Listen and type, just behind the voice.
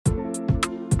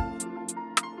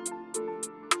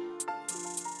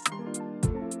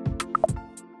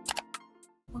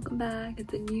welcome back.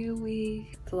 It's a new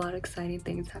week. It's a lot of exciting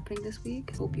things happening this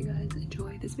week. Hope you guys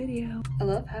enjoy this video. I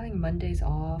love having Mondays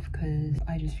off because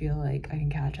I just feel like I can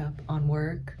catch up on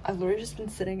work. I've literally just been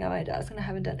sitting at my desk and I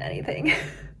haven't done anything.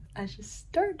 I should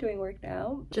start doing work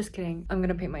now. Just kidding. I'm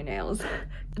gonna paint my nails.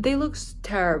 They look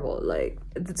terrible. Like,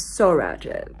 it's so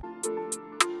ratchet.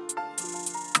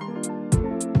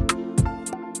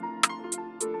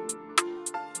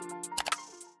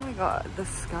 God, the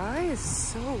sky is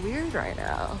so weird right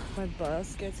now. My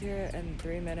bus gets here in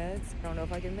 3 minutes. I don't know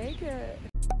if I can make it.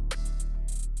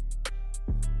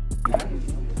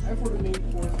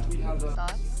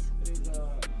 Thoughts?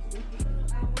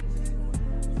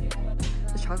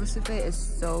 The chocolate souffle is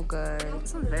so good.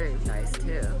 This one's very nice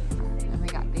too. And we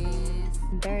got these.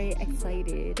 I'm very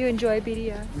excited. Do you enjoy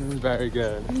BDS? Very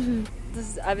good. This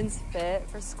is Evan's fit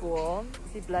for school.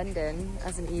 Does he blend in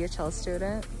as an EHL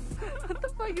student? What the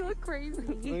fuck, you look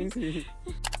crazy.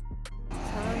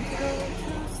 Time to go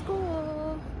to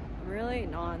school. I'm really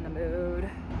not in the mood.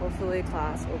 Hopefully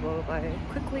class will go by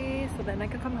quickly so then I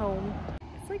can come home.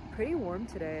 It's like pretty warm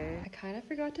today. I kind of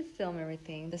forgot to film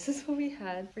everything. This is what we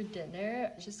had for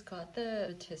dinner. I just got the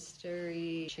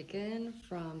rotisserie chicken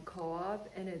from Co-op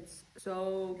and it's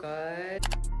so good.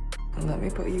 Let me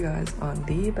put you guys on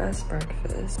the best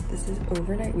breakfast. This is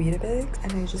overnight Weetabix,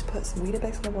 and I just put some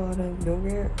Weetabix on the bottom,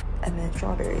 yogurt, and then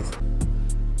strawberries.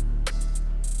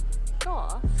 Go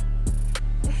off.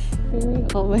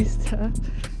 All my stuff.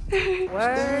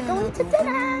 We're going to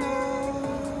dinner!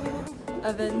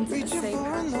 Evan's St.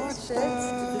 Patrick's fit.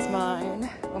 This is mine.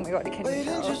 Oh my god, I can't even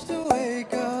tell. Just to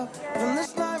wake up from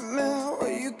this nightmare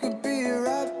where you could be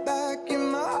right back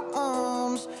in my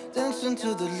arms, dancing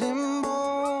to the limbo.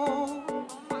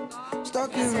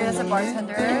 Serena as a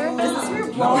bartender. This is your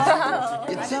vlog.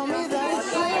 You tell me that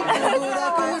it's like, but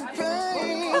I could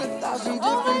paint 1,000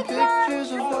 different pictures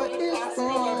of what is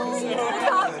wrong.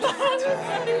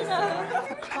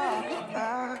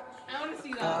 I want to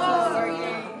see that.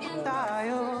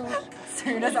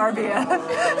 Serena's RBF.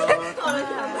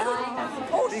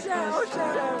 Oh shit, oh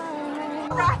shit.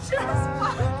 Ratchet as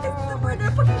fuck. It's the murder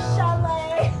fucking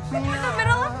chalet. In the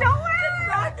middle of nowhere. It's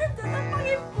ratchet to the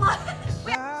fucking flush.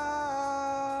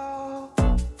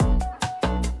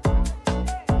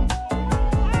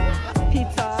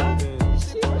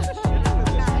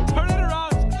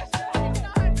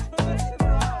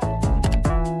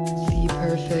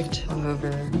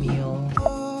 Meal.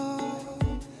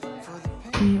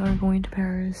 We are going to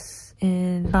Paris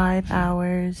in 5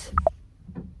 hours.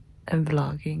 I'm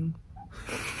vlogging.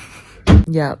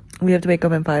 Yeah, we have to wake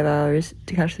up in 5 hours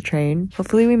to catch the train.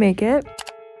 Hopefully we make it.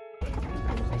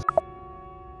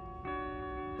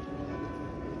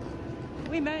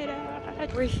 We made it.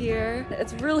 We're here.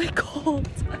 It's really cold.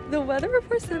 The weather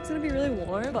report said it's gonna be really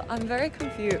warm, but I'm very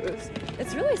confused.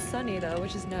 It's really sunny though,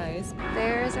 which is nice.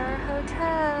 There's our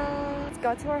hotel. Let's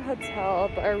go to our hotel,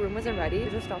 but our room wasn't ready. We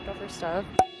just dropped off our stuff.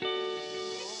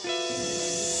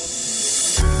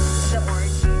 The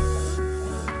orange.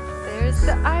 There's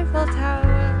the Eiffel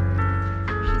Tower.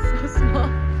 She's so small.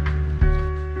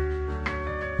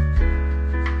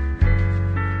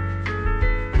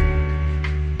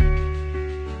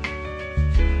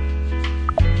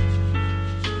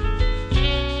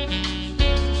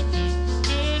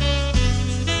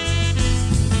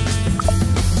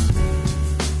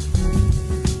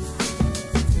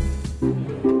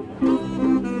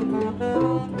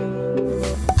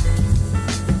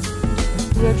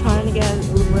 We're trying to get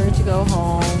an Uber to go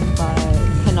home, but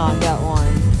cannot get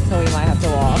one, so we might have to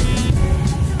walk.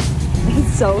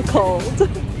 It's so cold.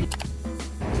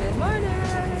 Good morning,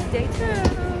 day 2.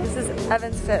 This is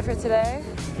Evan's fit for today.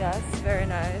 Yes, very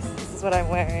nice. This is what I'm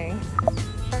wearing.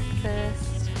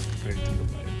 Breakfast. Ready to go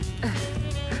live.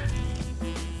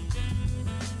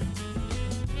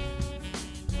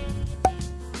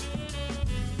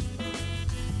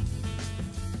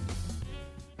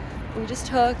 We just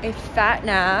took a fat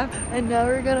nap and now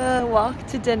we're gonna walk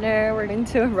to dinner. We're going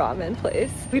to a ramen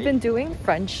place. We've been doing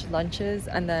French lunches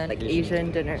and then like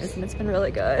Asian dinners and it's been really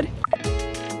good.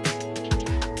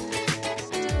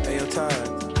 Hey, yo, Todd.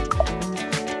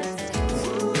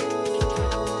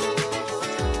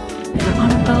 We're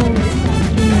on a boat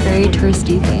doing very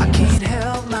touristy things. I can't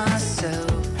help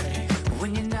myself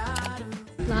when you're not.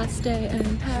 Last day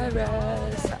in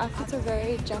Paris. Our outfits are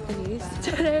very Japanese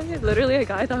today. Literally a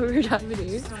guy thought we were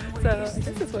Japanese. So I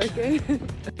guess it's working.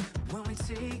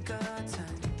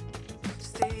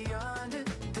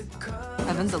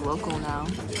 Evan's a local now.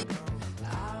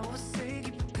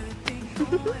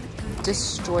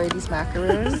 Destroy these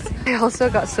macaroons. I also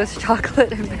got Swiss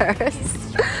chocolate in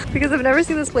Paris because I've never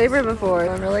seen this flavor before.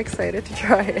 I'm really excited to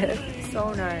try it.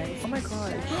 So nice. Oh my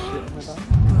god.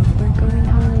 We're going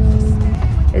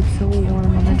home. It's so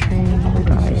warm on the train. We're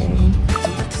dying.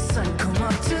 Let the sun come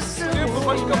up too soon.